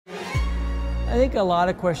I think a lot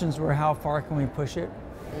of questions were how far can we push it?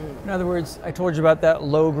 In other words, I told you about that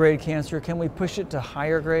low-grade cancer. Can we push it to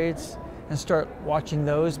higher grades and start watching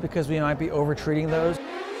those because we might be over-treating those?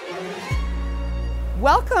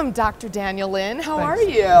 Welcome, Dr. Daniel Lin. How Thanks. are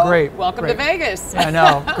you? Great. Welcome great. to Vegas. I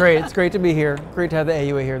know. Great. It's great to be here. Great to have the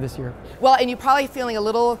AUA here this year. Well, and you're probably feeling a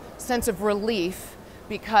little sense of relief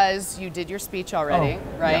because you did your speech already,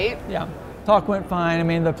 right? Yeah. Talk went fine. I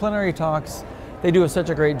mean, the plenary talks, they do such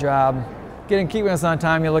a great job. Keeping us on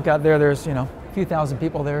time. You look out there, there's, a few thousand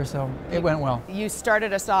people there, so it went well. You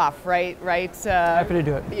started us off, right? Happy to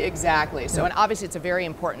do it. Exactly. So, Yep. And obviously it's a very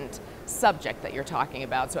important subject that you're talking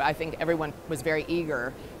about. So I think everyone was very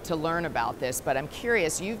eager to learn about this, but I'm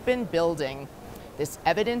curious, you've been building this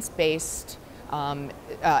evidence-based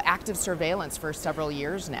active surveillance for several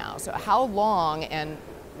years now. So how long and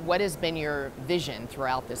what has been your vision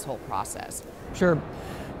throughout this whole process? Sure.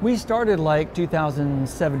 We started like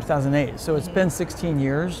 2007, 2008, so it's been 16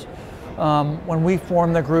 years. When we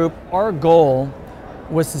formed the group, our goal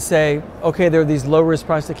was to say, okay, there are these low-risk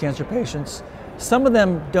prostate cancer patients. Some of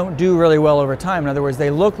them don't do really well over time. In other words, they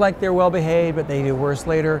look like they're well-behaved, but they do worse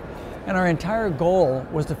later. And our entire goal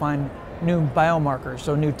was to find new biomarkers,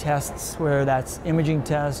 so new tests, whether that's imaging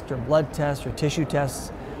tests or blood tests or tissue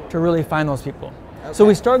tests, to really find those people. Okay. So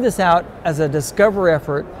we started this out as a discovery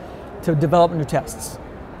effort to develop new tests.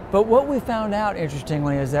 But what we found out,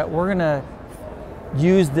 interestingly, is that we're going to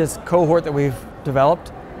use this cohort that we've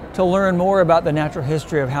developed to learn more about the natural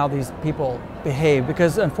history of how these people behave.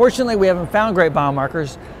 Because unfortunately, we haven't found great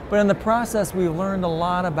biomarkers, but in the process, we've learned a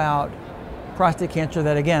lot about prostate cancer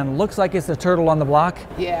that, again, looks like it's a turtle on the block.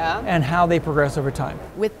 Yeah. And how they progress over time.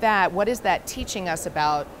 With that, what is that teaching us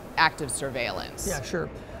about active surveillance? Yeah, sure.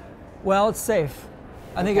 Well, it's safe.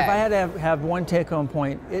 I think if I had to have one take-home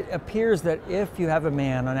point, it appears that if you have a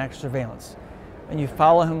man on active surveillance and you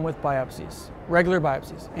follow him with biopsies, regular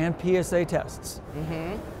biopsies, and PSA tests,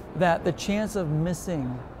 that the chance of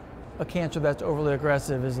missing a cancer that's overly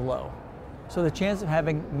aggressive is low. So the chance of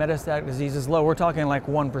having metastatic disease is low. We're talking like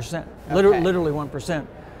 1%, literally 1%.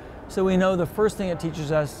 So we know the first thing it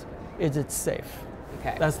teaches us is it's safe.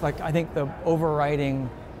 Okay. That's like, I think, the overriding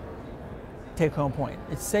take-home point.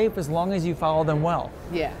 It's safe as long as you follow them well.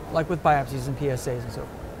 Yeah. Like with biopsies and PSAs and so forth.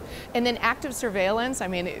 And then active surveillance, I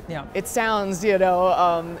mean, it sounds,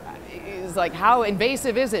 it's like, how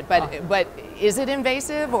invasive is it? But is it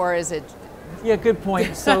invasive or is it? Yeah, good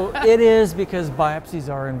point. So it is, because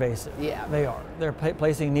biopsies are invasive. Yeah. They are. They're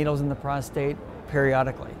placing needles in the prostate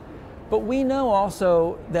periodically. But we know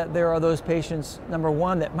also that there are those patients, number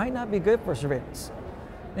one, that might not be good for surveillance.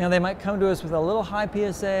 They might come to us with a little high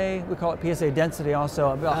PSA, we call it PSA density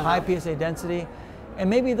also, a high PSA density, and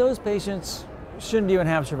maybe those patients shouldn't even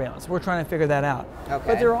have surveillance. We're trying to figure that out. Okay.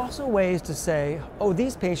 But there are also ways to say, oh,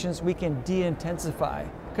 these patients we can de-intensify,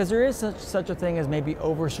 because there is such a thing as maybe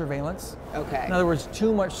over-surveillance. Okay. In other words,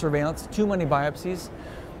 too much surveillance, too many biopsies.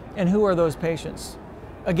 And who are those patients?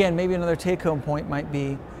 Again, maybe another take-home point might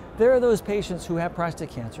be, there are those patients who have prostate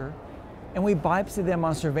cancer, and we biopsy them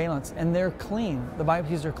on surveillance, and they're clean. The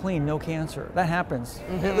biopsies are clean, no cancer. That happens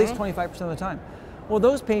at least 25% of the time. Well,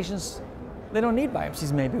 those patients, they don't need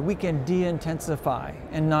biopsies maybe. We can de-intensify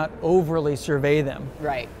and not overly survey them.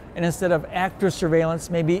 Right. And instead of active surveillance,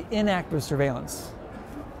 maybe inactive surveillance.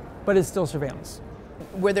 But it's still surveillance.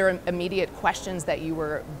 Were there immediate questions that you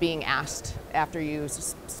were being asked after you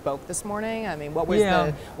spoke this morning? I mean, what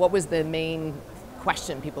was the main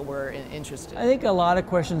question people were interested in? I think a lot of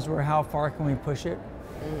questions were how far can we push it?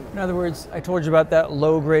 In other words, I told you about that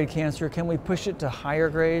low-grade cancer. Can we push it to higher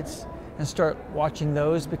grades and start watching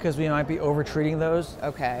those because we might be over-treating those?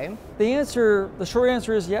 Okay. The short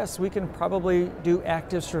answer is yes, we can probably do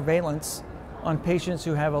active surveillance on patients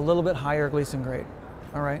who have a little bit higher Gleason grade,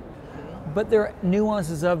 all right? But there are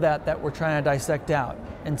nuances of that we're trying to dissect out.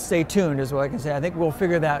 And stay tuned is what I can say. I think we'll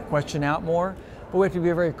figure that question out more, but we have to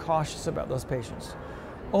be very cautious about those patients.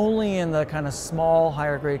 Only in the kind of small,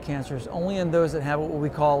 higher grade cancers, only in those that have what we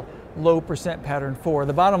call low percent pattern 4.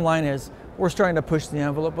 The bottom line is we're starting to push the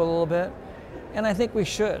envelope a little bit, and I think we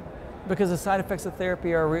should, because the side effects of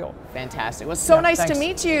therapy are real. Fantastic. Well, so nice to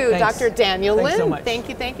meet you, Dr. Daniel Lin. Thanks so much.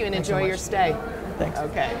 Thank you, and enjoy your stay. Thanks.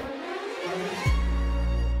 Okay.